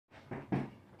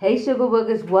Hey Sugar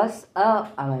Wugas, what's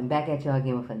up? I'm back at y'all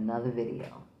again with another video.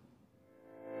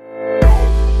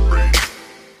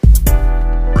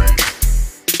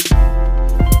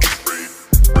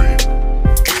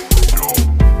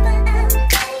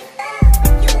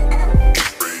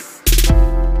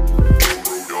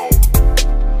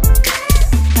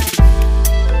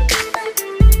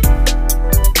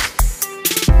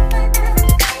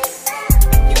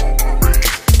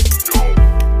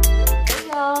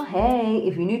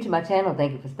 If you're new to my channel,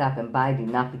 thank you for stopping by. Do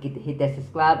not forget to hit that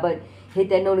subscribe button, hit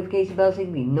that notification bell so you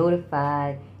can be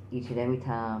notified each and every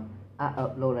time I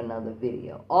upload another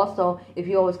video. Also, if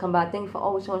you always come by, thank you for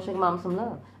always showing Sugar Mama some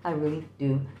love. I really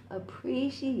do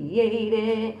appreciate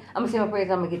it. I'm gonna say my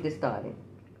prayers. I'm gonna get this started.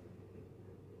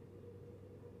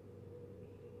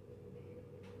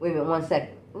 Wait a minute, 1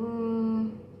 second.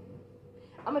 I'm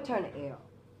gonna turn the air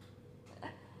off.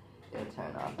 It'll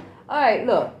turn off. All right,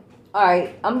 look.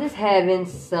 Alright, I'm just having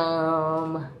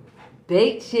some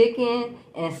baked chicken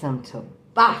and some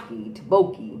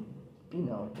ttebokkokki. You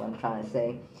know what I'm trying to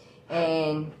say.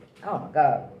 And, oh my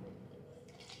God.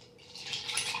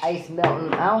 Ice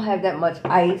melting. I don't have that much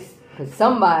ice because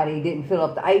somebody didn't fill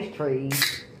up the ice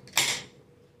trays.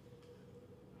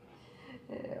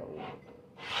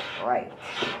 Right.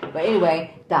 But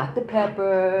anyway, Dr.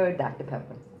 Pepper.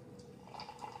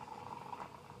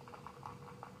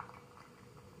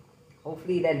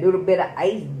 Hopefully that little bit of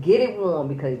ice get it warm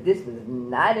because this was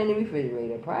not in the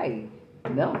refrigerator. Probably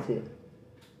melted.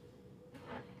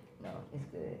 No, it's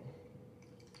good.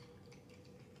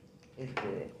 It's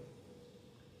good.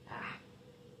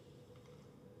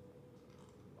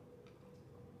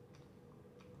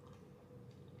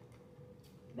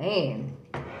 Man,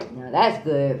 now that's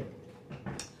good.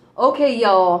 Okay,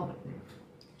 y'all.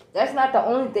 That's not the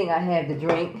only thing I have to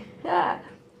drink.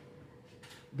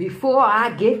 Before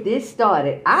I get this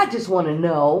started, I just want to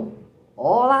know,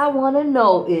 all I want to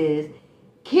know is,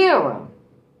 Kira,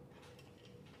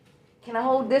 can I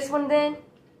hold this one then?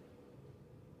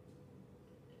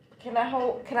 Can I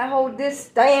hold this,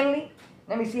 Stanley?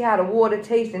 Let me see how the water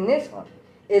tastes in this one.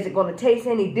 Is it going to taste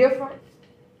any different?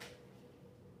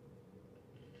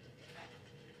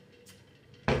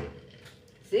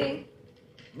 See?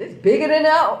 This bigger than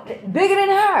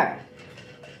her.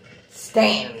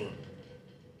 Stanley.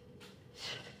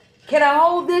 Can I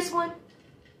hold this one?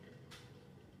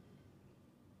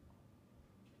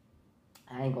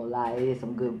 I ain't gonna lie, it's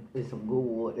some good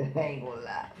water. I ain't gonna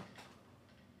lie.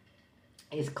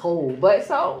 It's cold, but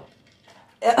so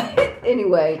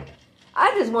anyway,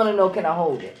 I just want to know, can I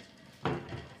hold it?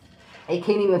 It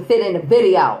can't even fit in the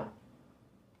video.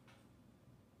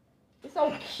 It's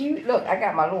so cute. Look, I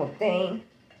got my little thing.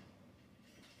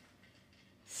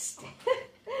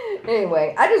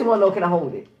 Anyway, I just want to know, can I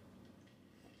hold it?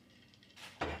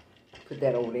 Put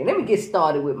that over there. Let me get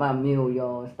started with my meal,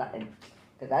 y'all.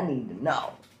 Because I need to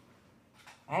know.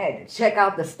 I had to check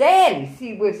out the stand and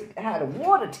see how the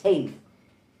water tastes.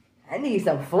 I need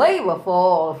some flavor for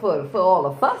all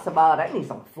the fuss about it. I need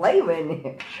some flavor in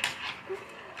there.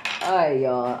 Alright,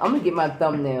 y'all. I'm going to get my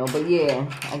thumbnail. But yeah,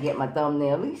 I get my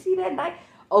thumbnail. Let me see that nice.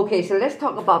 Okay, so let's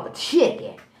talk about the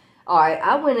chicken. Alright,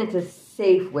 I went into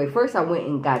Safeway. First, I went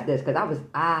and got this. Because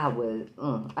I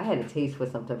had a taste for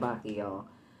some ttebokkokki, y'all.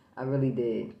 I really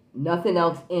did. Nothing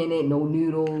else in it. No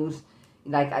noodles.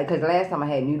 Like, because last time I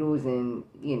had noodles and,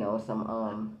 you know,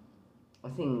 some, I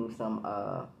seen some,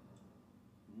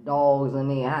 dogs in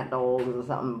there, hot dogs or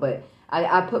something. But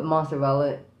I put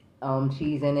mozzarella,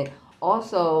 cheese in it.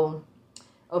 Also,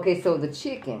 okay, so the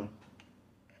chicken.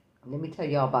 Let me tell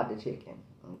y'all about the chicken.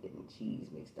 I'm getting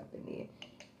cheese mixed up in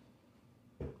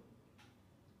there.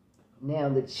 Now,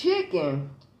 the chicken,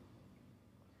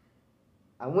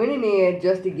 I went in there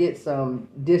just to get some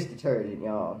dish detergent,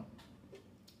 y'all.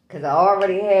 Because I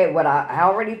already had I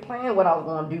already planned what I was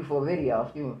going to do for a video.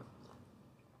 Excuse me.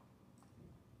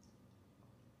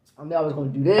 I knew I was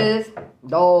going to do this,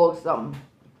 dogs, something.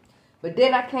 But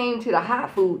then I came to the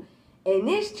hot food, and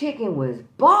this chicken was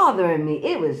bothering me.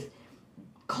 It was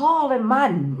calling my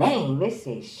name. It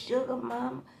said, Sugar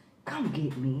Mama, come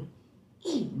get me.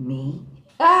 Eat me.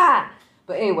 Ah!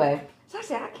 But anyway, so I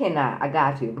said, I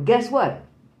got to. But guess what?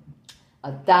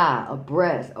 A thigh, a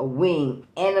breast, a wing,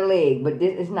 and a leg. But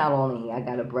this is not only here. I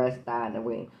got a breast, thigh, and a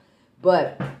wing.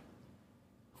 But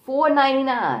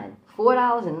 $4.99.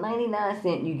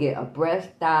 $4.99, you get a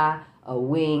breast, thigh, a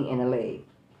wing, and a leg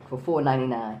for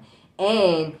 $4.99.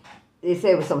 And they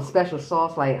said with some special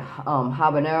sauce like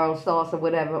habanero sauce or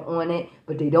whatever on it.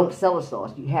 But they don't sell a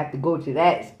sauce. You have to go to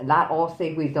that. Not all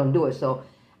Safeways don't do it. So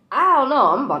I don't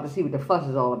know. I'm about to see what the fuss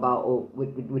is all about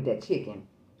with that chicken.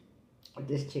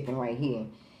 This chicken right here.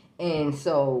 And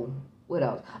so, what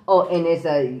else? Oh, and there's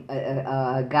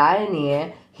a guy in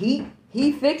there. He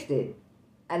fixed it.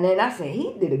 And then I said,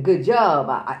 he did a good job,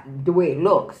 the way it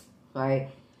looks, right?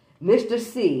 Mr.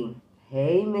 C.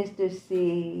 Hey, Mr.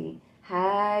 C.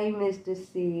 Hi, Mr.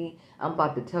 C. I'm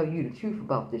about to tell you the truth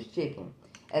about this chicken.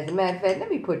 As a matter of fact, let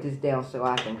me put this down so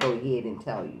I can go ahead and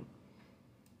tell you.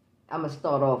 I'm going to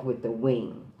start off with the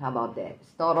wing. How about that?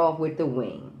 Start off with the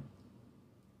wing.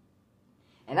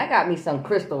 And I got me some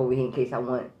crystal over here in case I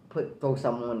want to throw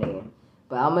something on there.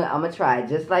 But I'm gonna try it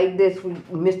just like this with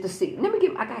Mr. C. I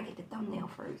gotta get the thumbnail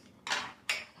first.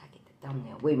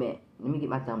 Wait a minute. Let me get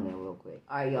my thumbnail real quick.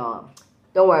 All right, y'all.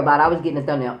 Don't worry about it. I was getting the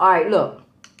thumbnail. All right, look.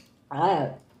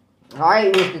 All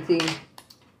right, Mr. T.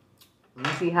 Let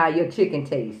me see how your chicken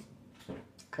tastes.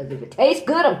 Because if it tastes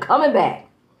good, I'm coming back.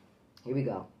 Here we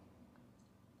go.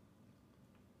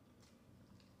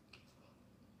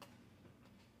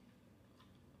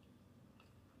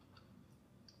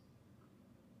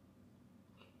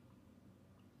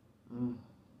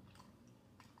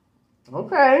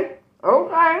 Okay.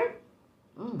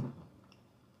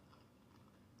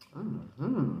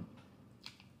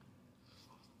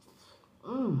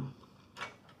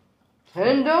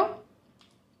 Tender.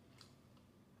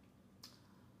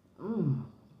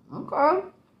 Okay.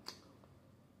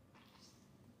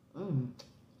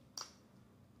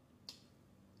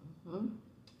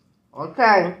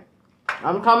 Okay.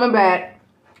 I'm coming back.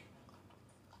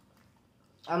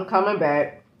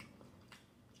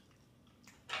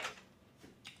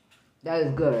 That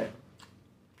is good.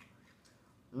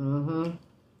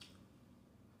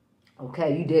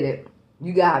 Okay, you did it.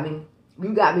 You got me.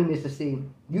 You got me, Mr. C.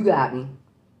 You got me.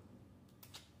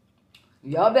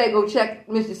 Y'all better go check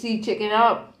Mr. C Chicken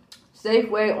out.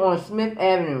 Safeway on Smith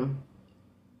Avenue.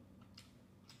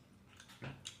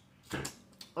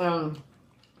 I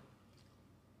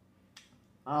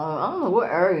don't know what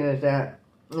area is that.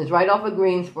 It's right off of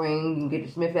Green Spring. You can get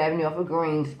to Smith Avenue off of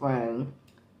Green Spring.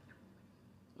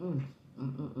 You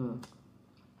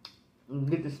can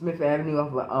get to Smith Avenue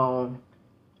off of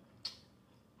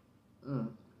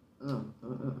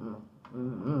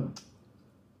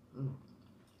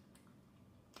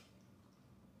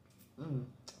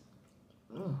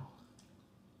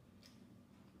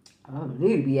I don't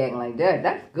need to be acting like that.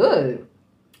 That's good.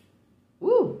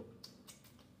 Woo.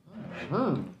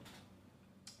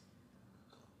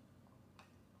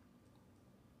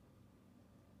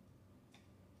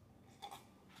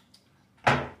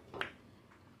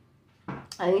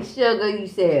 Hey, Sugar, you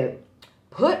said,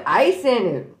 put ice in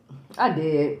it. I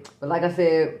did. But like I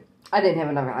said, I didn't have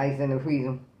enough ice in the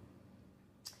freezer.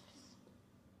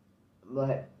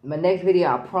 But my next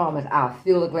video, I promise, I'll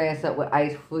fill the glass up with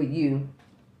ice for you.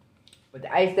 But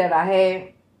the ice that I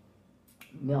had,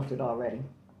 melted already.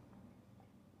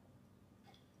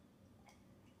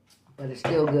 But it's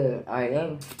still good. Alright,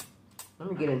 let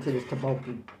me get into this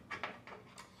ttebokkokki.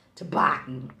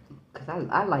 Because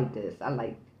I like this. I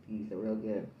like these. They're real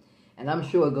good. And I'm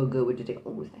sure it'll go good with the chicken.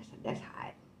 Oh, that's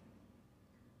hot.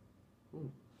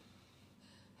 Ooh.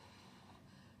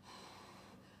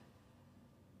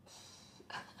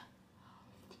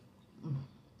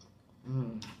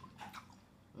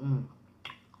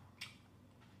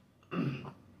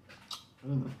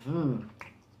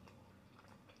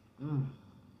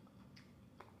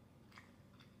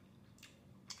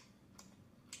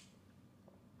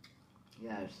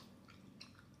 Yes.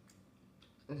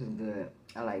 This is good.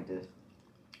 I like this.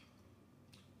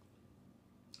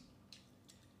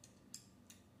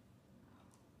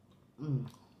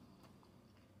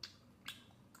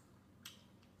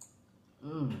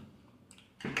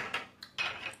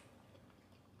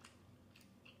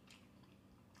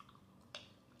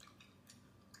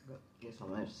 Get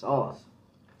some of that sauce.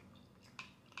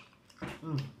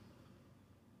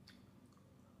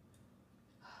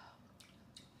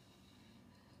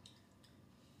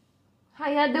 How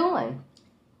y'all doing?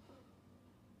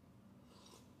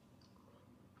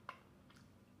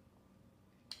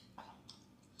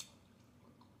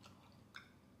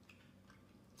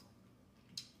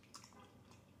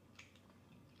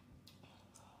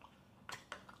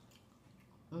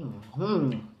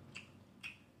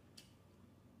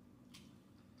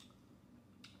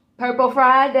 Purple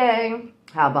Friday.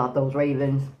 How about those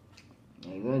Ravens?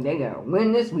 They gotta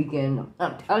win this weekend.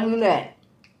 I'm telling you that.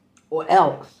 Or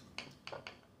else.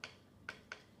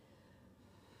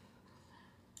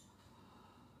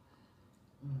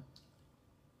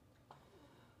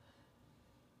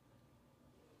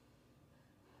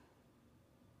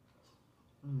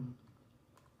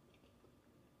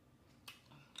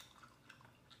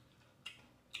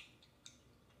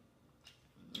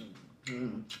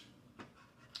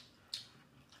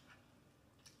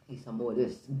 Need some more of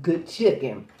this good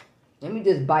chicken. Let me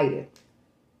just bite it.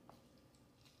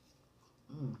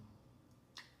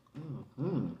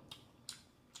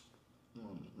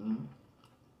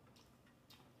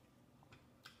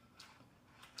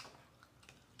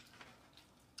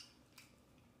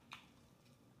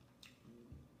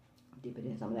 Dip it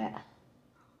in some of that.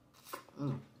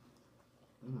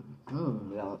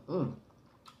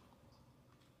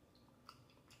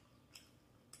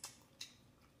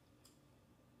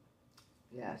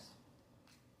 Yes.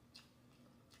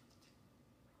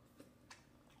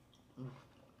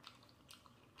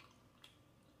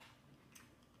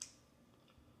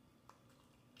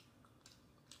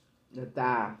 The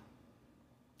thigh.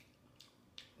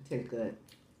 It tastes good.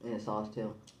 And the sauce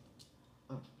too.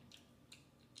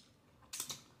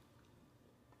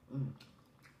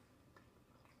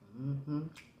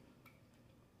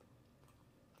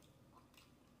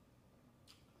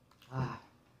 Ah.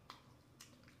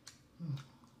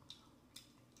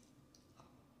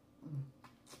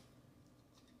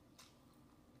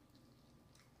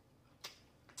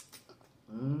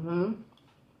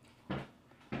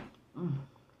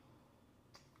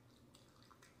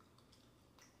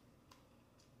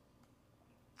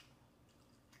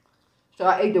 So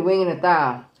I ate the wing and the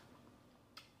thigh.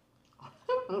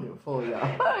 I'm getting full, y'all.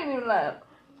 I ain't even laugh.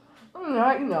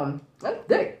 Alright, you know, that's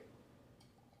thick.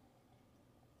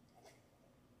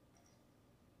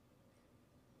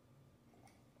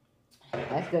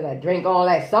 That's because I drink all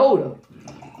that soda.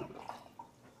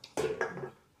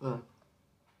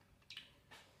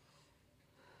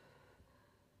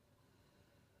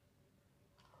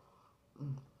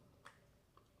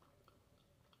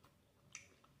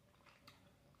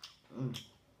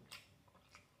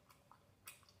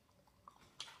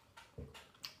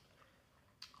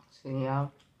 See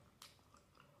y'all.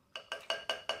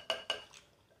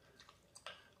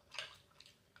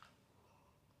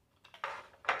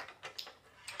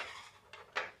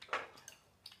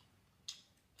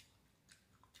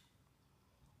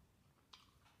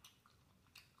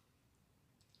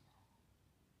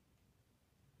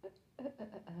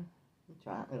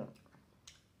 Try it.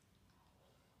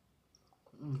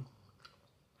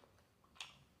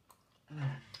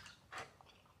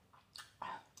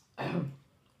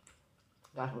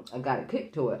 I got a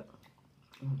kick to it.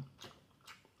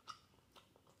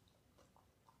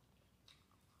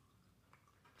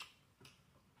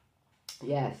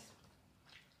 Yes.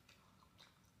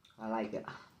 I like it.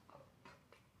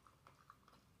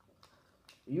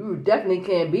 You definitely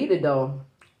can't beat it though.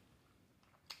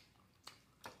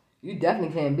 You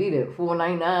definitely can't beat it.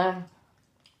 $4.99.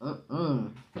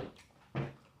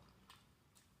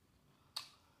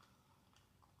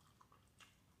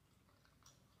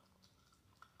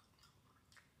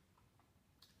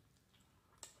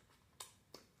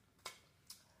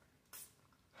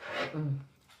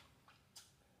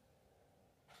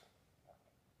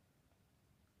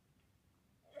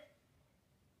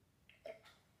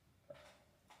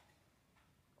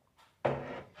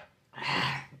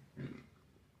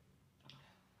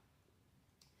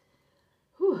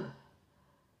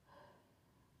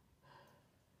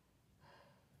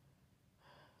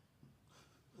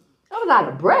 I was out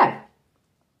of breath.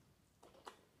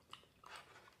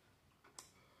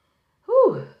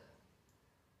 Whew.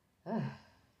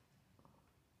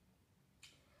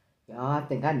 Y'all, I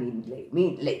think I need to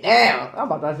lay down.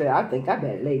 I'm about to say, I think I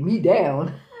better lay me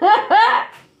down.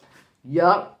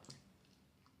 Yup.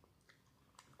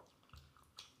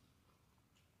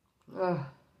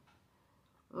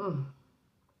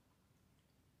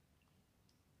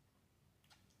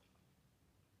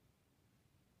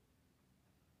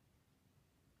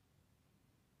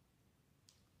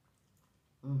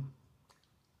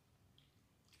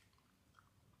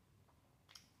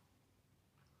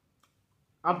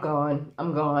 I'm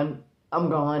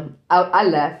gone. I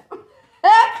left.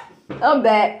 I'm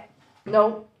back.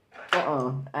 Nope.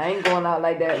 I ain't going out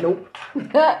like that. Nope.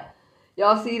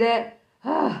 Y'all see that?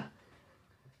 I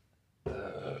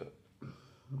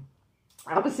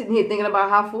was sitting here thinking about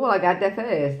how full I got that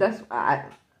fast. I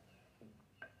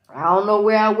don't know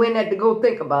where I went at to go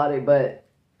think about it, but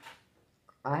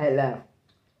I had left.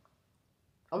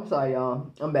 I'm sorry,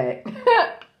 y'all. I'm back.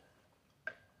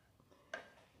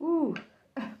 Woo.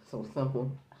 So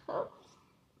simple. Oh,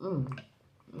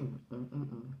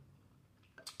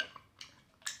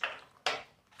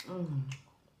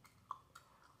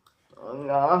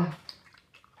 no.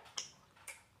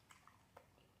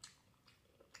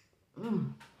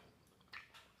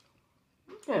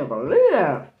 I can't believe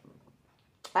that.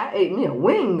 I ate me a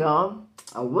wing, y'all.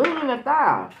 A wing and a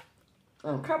thigh.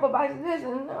 And a couple bites of this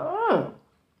and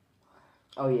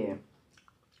oh yeah.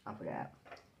 I forgot.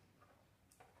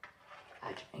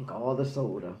 I drank all the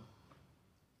soda.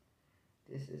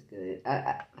 This is good.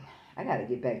 I gotta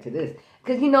get back to this.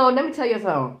 Because, you know, let me tell you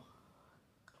something.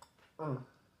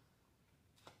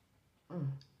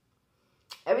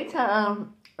 Every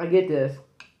time I get this,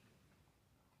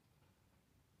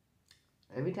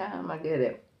 every time I get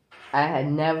it, I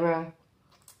had never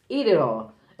eat it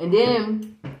all. And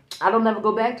then I don't never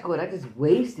go back to it. I just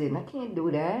waste it. And I can't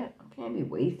do that. I can't be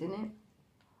wasting it.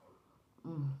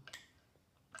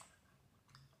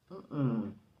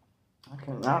 I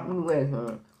cannot be wasting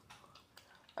it.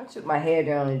 I took my hair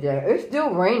down today. It's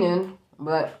still raining,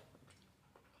 but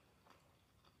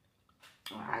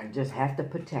I just have to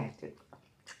protect it.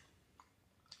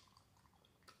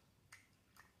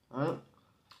 Right?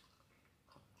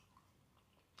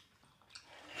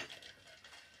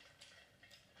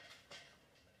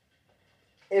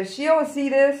 If she don't see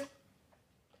this,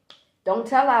 don't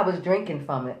tell her I was drinking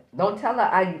from it. Don't tell her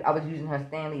I was using her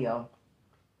Stanley-O.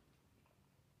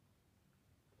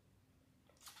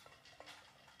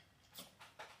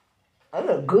 It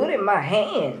look good in my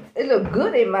hands. It look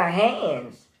good in my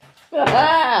hands.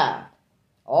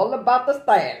 All about the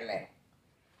Stanley.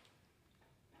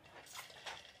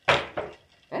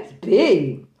 That's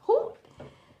big. Who?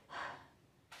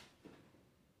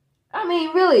 I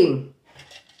mean, really.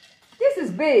 This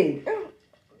is big.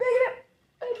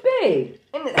 It's big.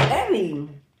 And it's heavy.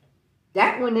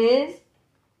 That one is.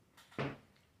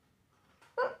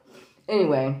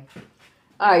 Anyway.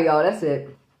 Alright, y'all. That's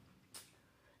it.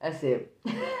 That's it.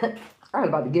 I was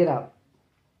about to get up.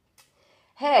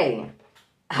 Hey.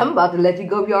 I'm about to let you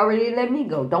go if you already let me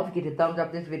go. Don't forget to thumbs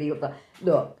up this video.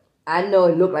 Look. I know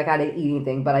it looked like I didn't eat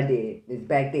anything, but I did. It's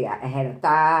back there. I had a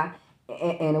thigh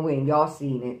and a wing. Y'all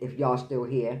seen it if y'all still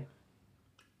here.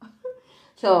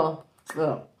 So,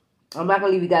 look, I'm not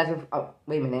going to leave you guys with, oh,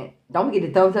 wait a minute. Don't forget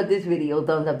to thumbs up this video,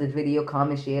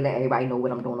 comment, share, let everybody know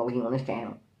what I'm doing over here on this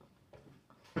channel.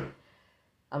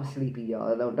 I'm sleepy,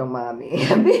 y'all. Don't mind me.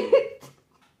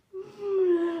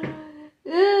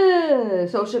 Yeah.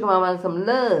 So, Sugar Mama, some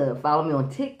love. Follow me on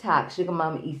TikTok, Sugar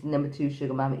Mama Easton #2,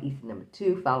 Sugar Mama Easton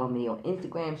 #2. Follow me on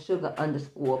Instagram,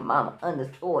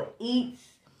 Sugar_Mama_Eats.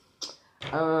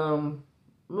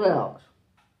 What else?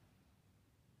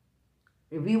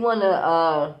 If you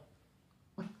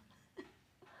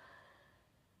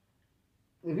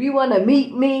wanna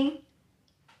meet me,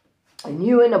 and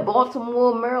you in the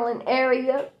Baltimore, Maryland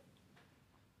area,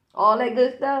 all that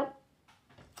good stuff,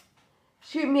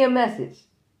 shoot me a message.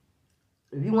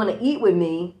 If you wanna eat with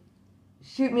me,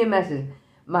 shoot me a message.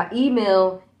 My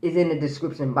email is in the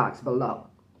description box below.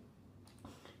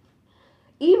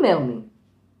 Email me.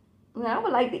 Now, I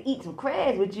would like to eat some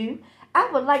crabs with you.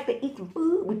 I would like to eat some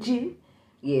food with you.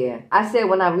 Yeah, I said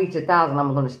when I reach 1,000,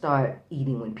 I'm going to start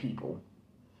eating with people.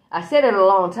 I said it a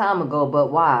long time ago,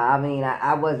 but why? I mean,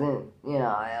 I wasn't, you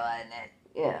know,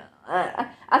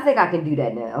 I think I can do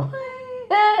that now.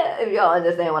 If y'all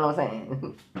understand what I'm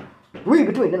saying. Read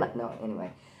between the lines. No,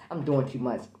 anyway, I'm doing too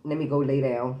much. Let me go lay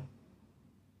down.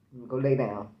 You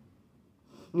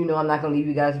know I'm not going to leave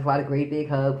you guys without a great big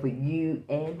hug for you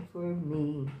and for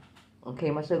me.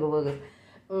 Okay, my sugar woogers.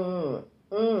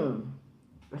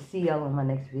 I'll see y'all on my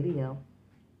next video.